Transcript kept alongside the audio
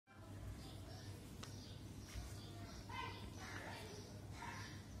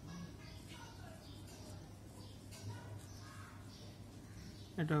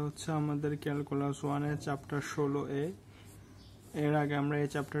এটা হচ্ছে আমাদের ক্যালকুলাস 1 এর চ্যাপ্টার 16A। এর আগে আমরা এই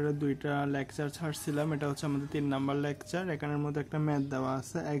চ্যাপ্টারে দুইটা লেকচার ছাড়ছিলাম। এটা হচ্ছে আমাদের 3 নাম্বার লেকচার। এখানের মধ্যে একটা ম্যাথ দেওয়া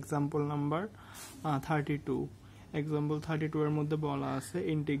আছে, এক্সাম্পল নাম্বার 32। এক্সাম্পল 32 এর মধ্যে বলা আছে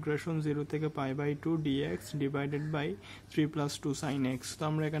ইন্টিগ্রেশন 0 থেকে π/2 dx divided by 3 + 2 sin x। তো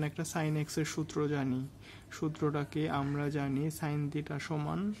আমরা এখানে একটা sin x এর সূত্র জানি। সূত্রটাকে আমরা জানি sin θ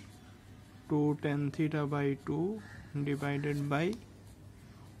সমান 2 tan θ/2 divided by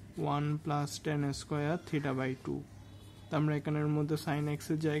 1 + tan square θ/2। তো আমরা এখানের মধ্যে sin x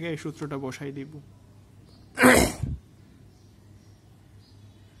এর জায়গায় এই সূত্রটা বসাই দিব।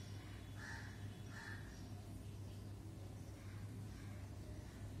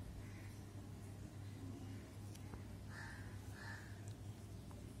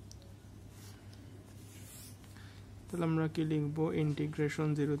 তাহলে আমরা কি লিখব, ইন্টিগ্রেশন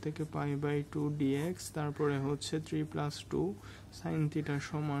 0 থেকে π/2 dx, তারপরে হচ্ছে 3 + 2 sin θ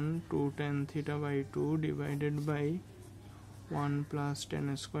সমান 2 tan θ/2 divided by 1 + tan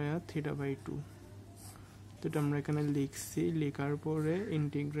square θ/2। তো এটা আমরা এখানে লিখছি। লেখার পরে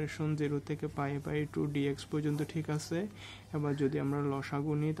ইন্টিগ্রেশন 0 থেকে π/2 dx পর্যন্ত ঠিক আছে। এবার যদি আমরা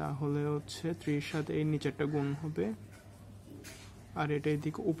লসাগু নিই তাহলে হচ্ছে 3 সাথে এই নিচেরটা গুণ হবে, আর এটা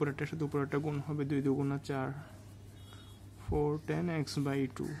এদিকে উপরেরটার সাথে উপরেরটা গুণ হবে, 2 × 2 = 4, 4 tan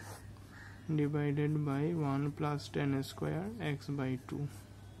x/2 divided by 1 + tan square x/2।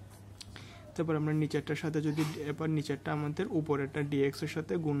 তারপর আমরা নিচেরটার সাথে যদি এবার নিচেরটা আমাদের উপরেরটা dx এর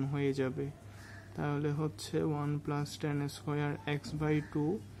সাথে গুণ হয়ে যাবে, তাহলে হচ্ছে 1 + tan square x/2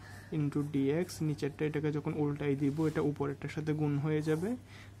 into dx। নিচেরটা এটাকে যখন উল্টাই দিব এটা উপরেরটার সাথে গুণ হয়ে যাবে।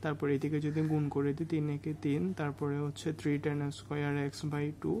 তারপর এদিকে যদি গুণ করে দিই 3 × 3, তারপরে হচ্ছে 3 tan স্কয়ার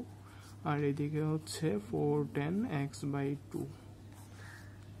x/2, আর এদিকে হচ্ছে 4 tan x/2।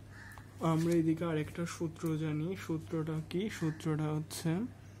 আমরা এদিকে আরেকটা সূত্র জানি। সূত্রটা কি? সূত্রটা হচ্ছে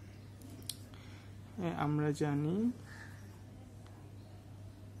আমরা জানি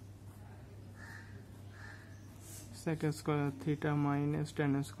sec square theta minus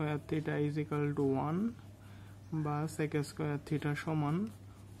tan square theta is equal to 1, বা sec স্কয়ার থিটা সমান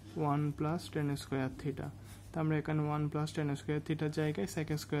 1 + tan স্কয়ার থিটা। তো আমরা এখানে 1 + tan স্কয়ার থিটার জায়গায় sec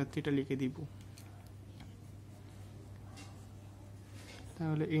স্কয়ার থিটা লিখে দিব।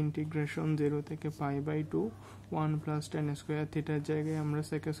 তাহলে ইন্টিগ্রেশন 0 থেকে π/2 1 + tan স্কয়ার থিটার জায়গায় আমরা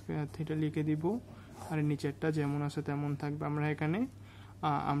sec স্কয়ার থিটা লিখে দিব, আর নিচেরটা যেমন আছে তেমন থাকবে।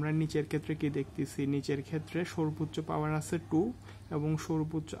 আমরা নিচের ক্ষেত্রে কি দেখতেছি, নিচের ক্ষেত্রে সর্বোচ্চ পাওয়ার আছে 2, এবং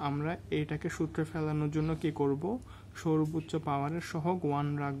সর্বোচ্চ আমরা এটাকে সূত্রে ফেলানোর জন্য কি করব, সর্বোচ্চ পাওয়ারের সহগ 1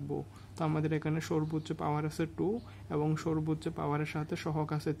 রাখবো। তো আমাদের এখানে সর্বোচ্চ পাওয়ার আছে 2 এবং সর্বোচ্চ পাওয়ারের সাথে সহগ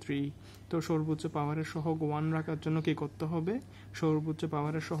আছে 3। তো সর্বোচ্চ পাওয়ারের সহগ 1 রাখার জন্য কি করতে হবে, সর্বোচ্চ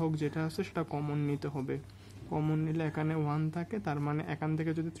পাওয়ারের সহগ যেটা আছে সেটা কমন নিতে হবে। কমন নিলে এখানে 1 থাকে, তার মানে এখান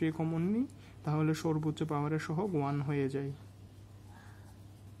থেকে যদি 3 কমন নিই তাহলে সর্বোচ্চ পাওয়ারের সহগ 1 হয়ে যায়।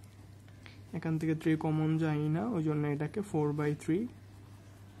 এখান থেকে 3 কমন যায় না, ওই জন্য এটাকে 4/3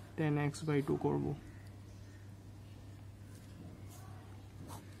 tan x/2 করব।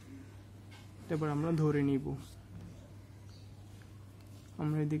 এবার আমরা ধরে নিব,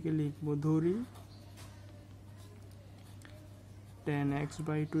 আমরা এদিকে লিখব ধরি tan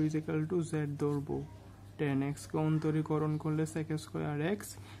x/2 is equal to z ধরব। tan x কে অন্তরীকরণ করলে sec স্কয়ার x,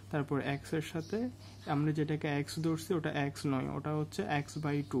 তারপর x এর সাথে আমরা যেটাকে x ধরছি ওটা x নয়, ওটা হচ্ছে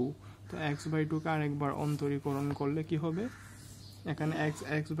x/2। তো x/2 কে আরেকবার অন্তরীকরণ করলে কি হবে, এখানে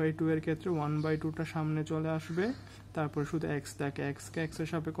x/2 এর ক্ষেত্রে 1/2টা সামনে চলে আসবে, তারপর শুধু x থাকে, x কে x এর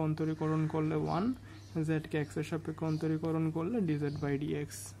সাপেক্ষে অন্তরীকরণ করলে 1, z কে x এর সাপেক্ষে অন্তরীকরণ করলে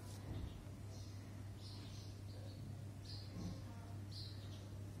dz/dx।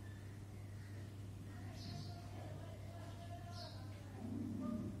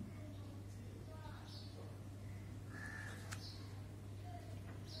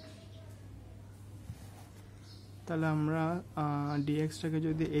 তাহলে আমরা dx-টাকে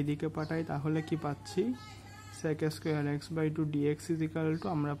যদি এদিকে পাঠাই তাহলে কি পাচ্ছি, sec square x/2 dx is equal to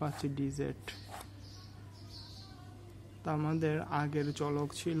আমরা পাচ্ছি dz। তো আমাদের আগের চলক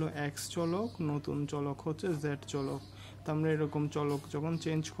ছিল x চলক, নতুন চলক হচ্ছে z চলক। তো আমরা এরকম চলক যখন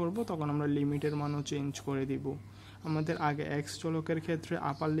চেঞ্জ করব তখন আমরা লিমিটের মানও চেঞ্জ করে দিব। আমাদের আগে x চলকের ক্ষেত্রে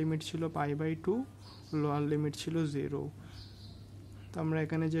আপার লিমিট ছিল π/2, লোয়ার লিমিট ছিল 0। তো আমরা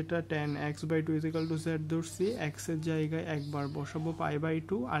এখানে যেটা tan x/2 is equal to z ধরছি, x এর জায়গায় একবার বসাবো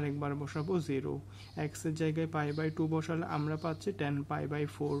π/2 আর একবার বসাবো 0। x এর জায়গায় π/2 বসালে আমরা পাচ্ছি tan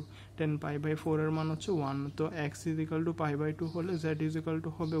π/4। tan π/4 এর মান হচ্ছে 1। তো x ইজ ইকুয়াল টু π/2 হলে z ইজ ইকুয়াল টু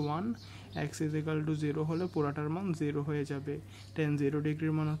হবে 1, x ইজ ইকুয়াল টু 0 হলে পুরাটার মান 0 হয়ে যাবে। tan 0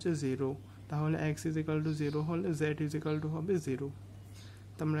 ডিগ্রির মান হচ্ছে 0, তাহলে x ইজ ইকুয়াল টু 0 হলে z ইজ ইকুয়াল টু হবে 0।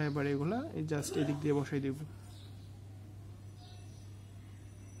 তো আমরা এবার এগুলা জাস্ট এদিক দিয়ে বসাই দেব।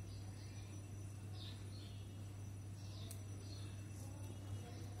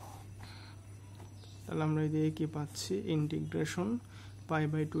 তাহলে আমরা এদিকে কি পাচ্ছি, ইন্টিগ্রেশন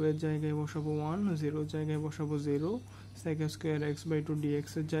π/2 এর জায়গায় বসাবো 1, 0 এর জায়গায় বসাবো 0, sec² x/2 dx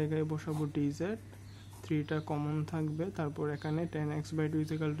এর জায়গায় বসাবো dz, 3টা কমন থাকবে, তারপর এখানে tan x/2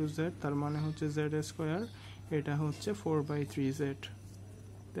 = z, তার মানে হচ্ছে z², এটা হচ্ছে 4/3z।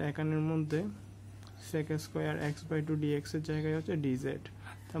 তো এখানের মধ্যে sec² x/2 dx এর জায়গায় হচ্ছে dz।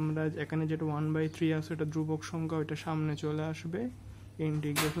 আমরা এখানে যেটা 1/3 আছে এটা ধ্রুবক সংখ্যা, ওইটা সামনে চলে আসবে,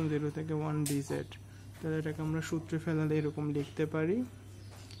 ইন্টিগ্রেশন 0 থেকে 1 dz। তাহলে এটাকে আমরা সূত্রে ফেলালে এরকম লিখতে পারি,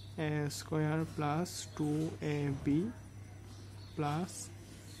 a² plus 2ab plus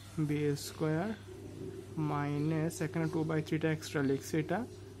b² minus, এখানে 2/3টা এক্সট্রা লিখছি, এটা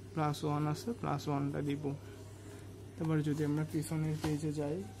প্লাস 1 আছে, প্লাস 1টা দিব। এবার যদি আমরা পিছনের পেজে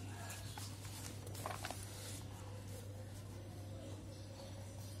যাই,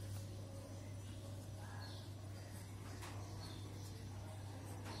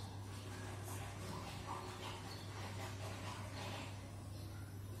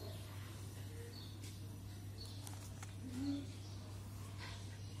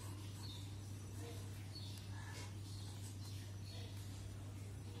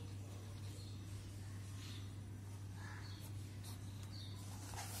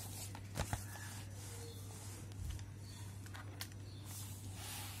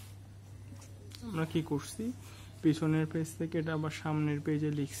 আমরা কি করছি, পিছনের পেজ থেকে এটা আবার সামনের পেজে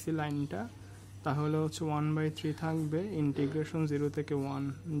লিখছি লাইনটা। তাহলে হচ্ছে 1/3 থাকবে, ইন্টিগ্রেশন 0 থেকে 1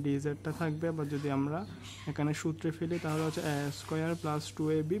 dz-টা থাকবে। আবার যদি আমরা এখানে সূত্রে ফেলি তাহলে হচ্ছে a² plus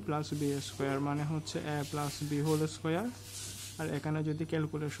 2ab plus b², মানে হচ্ছে a plus b whole square. আর এখানে যদি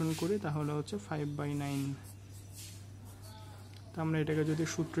ক্যালকুলেশন করি তাহলে হচ্ছে 5/9। তো আমরা এটাকে যদি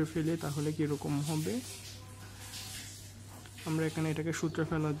সূত্রে ফেলি তাহলে কীরকম হবে, আমরা এখানে এটাকে সূত্রে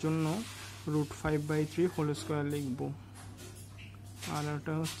ফেলার জন্য √5/3 হোল স্কোয়ার লিখব। আর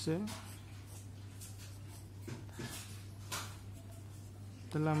এটা হচ্ছে,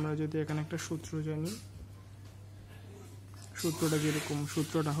 তাহলে আমরা যদি এখানে একটা সূত্র জানি, সূত্রটা কিরকম,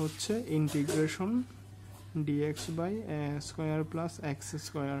 সূত্রটা হচ্ছে ইন্টিগ্রেশন dx/a² প্লাস x²,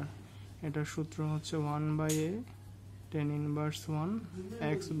 এটার সূত্র হচ্ছে 1/a tan inverse 1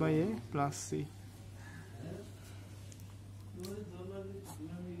 x/a plus c।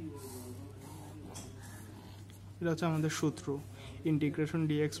 এটা হচ্ছে আমাদের সূত্র, ইন্টিগ্রেশন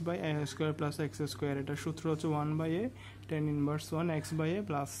dx/a² প্লাস x², এটার সূত্র হচ্ছে 1/a tan inverse 1 x/a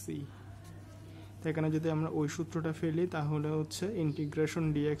plus c। তো এখানে যদি আমরা ওই সূত্রটা ফেলি তাহলে হচ্ছে ইন্টিগ্রেশন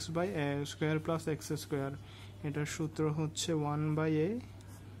dx/a² প্লাস x², এটার সূত্র হচ্ছে 1/a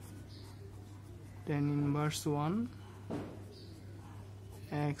tan inverse 1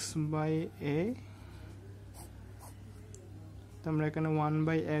 x/a। তো আমরা এখানে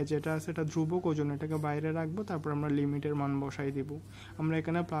 1/a যেটা আছে এটা ধ্রুবক, ওজন এটাকে বাইরে রাখবো, তারপর আমরা লিমিটের মান বসাই দিব। আমরা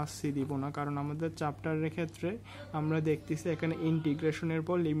এখানে প্লাস সি দিব না, কারণ আমাদের চ্যাপ্টারের ক্ষেত্রে আমরা দেখতেছি এখানে ইন্টিগ্রেশনের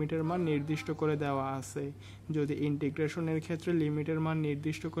পর লিমিটের মান নির্দিষ্ট করে দেওয়া আছে। যদি ইন্টিগ্রেশনের ক্ষেত্রে লিমিটের মান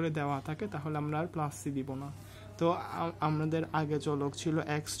নির্দিষ্ট করে দেওয়া থাকে তাহলে আমরা আর প্লাস সি দিব না। তো আমাদের আগে চলক ছিল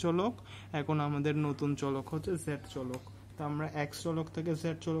এক্স চলক, এখন আমাদের নতুন চলক হচ্ছে জেড চলক। তো আমরা এক্স চলক থেকে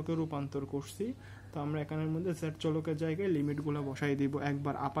জেড চলকে রূপান্তর করছি। তো আমরা এখানের মধ্যে জেড চলকের জায়গায় লিমিটগুলো বসাই দিব,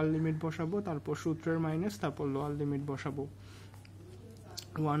 একবার আপার লিমিট বসাবো, তারপর সূত্রের মাইনাস, তারপর লোয়ার লিমিট বসাবো।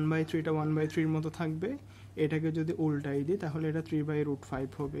 1/3টা 1/3 মতো থাকবে, এটাকে যদি উল্টাই দিই তাহলে এটা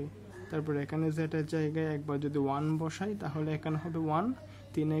 3/5 হবে। তারপর এখানে জেডের জায়গায় একবার যদি 1 বসাই তাহলে এখানে হবে 1,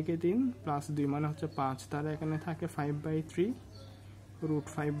 3 একে 3 প্লাস 2 মানে হচ্ছে 5, তাহলে এখানে থাকে 5/3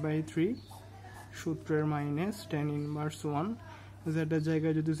 √5/3 সূত্রের মাইনাস tan inverse 1, জেডের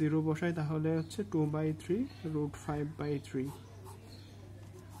জায়গায় যদি 0 বসাই তাহলে হচ্ছে 2/3 √5/3।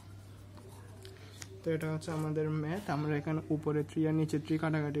 তো এটা হচ্ছে আমাদের ম্যাথ। আমরা এখানে উপরে 3 আর নিচে 3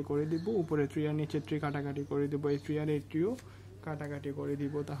 কাটাকাটি করে দিব, উপরে 3 আর নিচে 3 কাটাকাটি করে দিব, এই 3 আর এই 3ও কাটাকাটি করে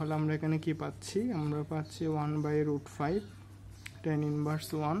দিব। তাহলে আমরা এখানে কি পাচ্ছি, আমরা পাচ্ছি 1/5 tan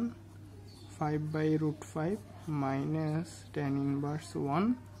inverse 1 5/5 minus tan inverse 1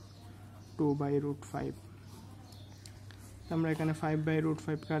 2/5। আমরা এখানে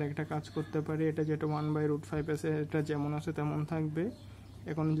 5/5 কার একটা কাজ করতে পারি, এটা যেটা 1/5 আছে এটা যেমন আছে তেমন থাকবে।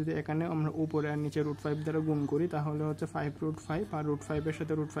 এখন যদি এখানে আমরা উপরে আর নিচে √5 দ্বারা গুণ করি তাহলে হচ্ছে 5√5, আর √5 এর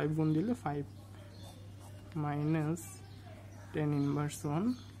সাথে √5 গুণ দিলে 5 মাইনাস tan inverse 1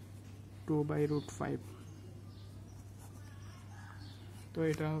 2/5। তো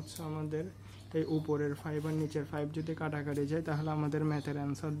এটা হচ্ছে আমাদের এই উপরের 5 আর নিচের 5 যদি কাটাকাটি যায় তাহলে আমাদের ম্যাথের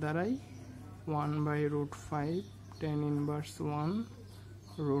অ্যান্সার দাঁড়ায় 1/5 tan inverse 1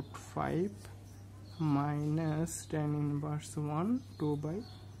 √5 minus tan inverse 1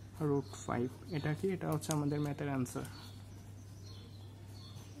 2/√5। এটা কি? এটা হচ্ছে আমাদের ম্যাথের অ্যান্সার।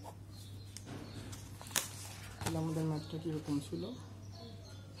 তাহলে আমাদের ম্যাথটা কীরকম ছিল?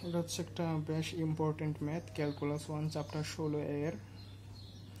 এটা হচ্ছে একটা বেশ ইম্পর্টেন্ট ম্যাথ, ক্যালকুলাস 1 চ্যাপ্টার 16 এর।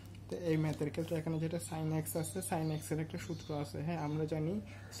 তো এই ম্যাথের ক্ষেত্রে এখানে যেটা সাইন এক্স আছে, সাইন এক্সের একটা সূত্র আছে। হ্যাঁ, আমরা জানি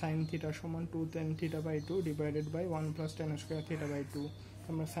সাইন থিটা সমান 2 tan θ/2 ডিভাইডেড বাই 1 + tan² θ/2।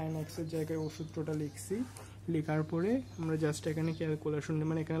 আমরা সাইন এক্সের জায়গায় ও সূত্রটা লিখছি। লেখার পরে আমরা জাস্ট এখানে ক্যালকুলেশন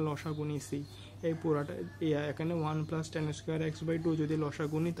মানে এখানে লসাগু নিছি। এই পুরাটা এখানে 1 + tan² x/2 যদি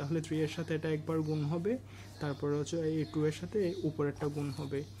লসাগু নিই তাহলে 3 এর সাথে এটা একবার গুণ হবে, তারপরে হচ্ছে এই 2 এর সাথে এই উপরেরটা গুণ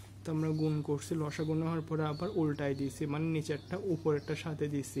হবে। তো আমরা গুণ করছি, লসাগু নেওয়ার পরে আবার উল্টাই দিয়েছি, মানে নিচেরটা উপরেরটার সাথে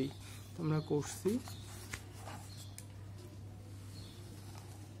দিছি। তো আমরা করছি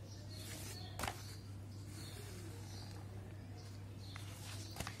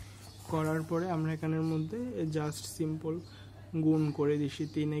করার পরে আমরা এখানের মধ্যে জাস্ট সিম্পল গুণ করে দিছি,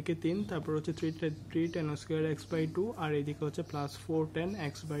 3 একে 3, তারপর হচ্ছে 3 tan² x/2 আর এদিকে হচ্ছে +4 tan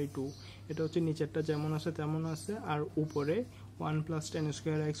x/2। এটা হচ্ছে নিচেরটা যেমন আছে তেমন আছে, আর উপরে 1 + tan²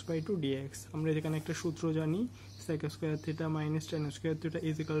 x/2 dx। আমরা এখানে একটা সূত্র জানি, sec² θ - tan²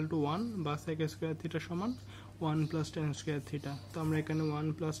 θ = 1 বা sec² θ সমান 1 + tan² θ। তো আমরা এখানে 1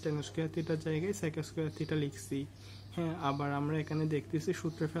 + tan² θ জায়গায় sec² θ লিখছি। হ্যাঁ, আবার আমরা এখানে দেখতেছি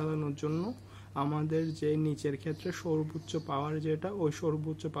সূত্রে ফেলানোর জন্য আমাদের যে নিচের ক্ষেত্রে সর্বোচ্চ পাওয়ার যেটা, ওই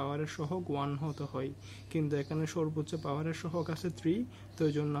সর্বোচ্চ পাওয়ারের সহগ 1 হতে হয়, কিন্তু এখানে সর্বোচ্চ পাওয়ারের সহগ আছে 3। তো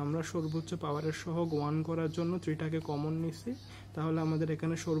এই জন্য আমরা সর্বোচ্চ পাওয়ারের সহগ 1 করার জন্য 3টাকে কমন নিছি। তাহলে আমাদের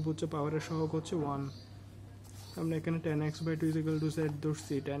এখানে সর্বোচ্চ পাওয়ারের সহগ হচ্ছে 1। আমরা এখানে tan x/2 = z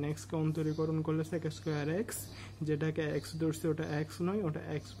ধরছি। tan x কে অন্তরীকরণ করলে sec² x, যেটাকে x ধরছি ওটা x নয়, ওটা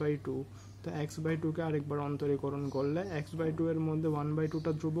x/2। তো x/2 কে আরেকবার অন্তরীকরণ করলে x/2 এর মধ্যে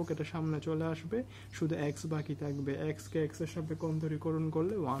 1/2টা ধ্রুবক, এটা সামনে চলে আসবে, শুধু x বাকি থাকবে। x কে x এর সাপেক্ষে অন্তরীকরণ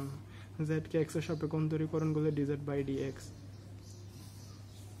করলে 1, z কে x এর সাপেক্ষে অন্তরীকরণ করলে dz/dx।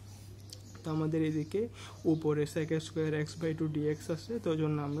 তো আমাদের এদিকে উপরে sec² x/2 dx আছে, তো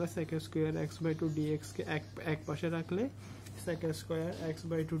জন্য আমরা sec² x/2 dx কে এক পাশে রাখলে sec²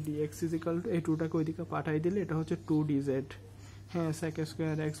 x/2 dx = এই 2টাকে ওইদিকে পাঠাই দিলে এটা হচ্ছে 2dz। হ্যাঁ, sec²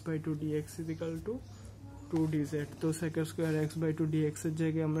 x/2 dx = 2dz। তো sec² x/2 dx এর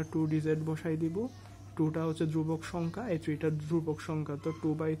জায়গায় আমরা 2dz বসাই দিব। 2টা হচ্ছে ধ্রুবক সংখ্যা, এই 3টা ধ্রুবক সংখ্যা, তো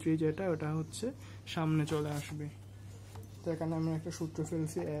 2/3 যেটা ওটা হচ্ছে সামনে চলে আসবে। তো এখানে আমরা একটা সূত্র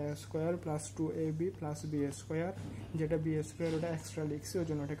ফেলছি, a² + 2ab + b², যেটা b² ওটা এক্সট্রা লিখছি, ওই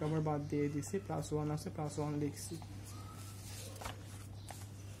জন্য ওটাকে আবার বাদ দিয়ে দিছি, +1 আছে +1 লিখছি।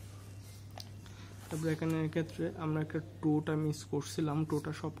 তারপরে এখানে ক্ষেত্রে আমরা একটা 2টা মিস করছিলাম,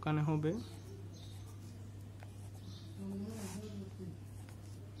 2টা সবখানে হবে।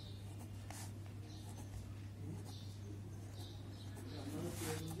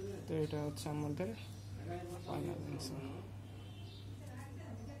 তো এটা হচ্ছে আমাদের ফাইনাল অ্যান্সার।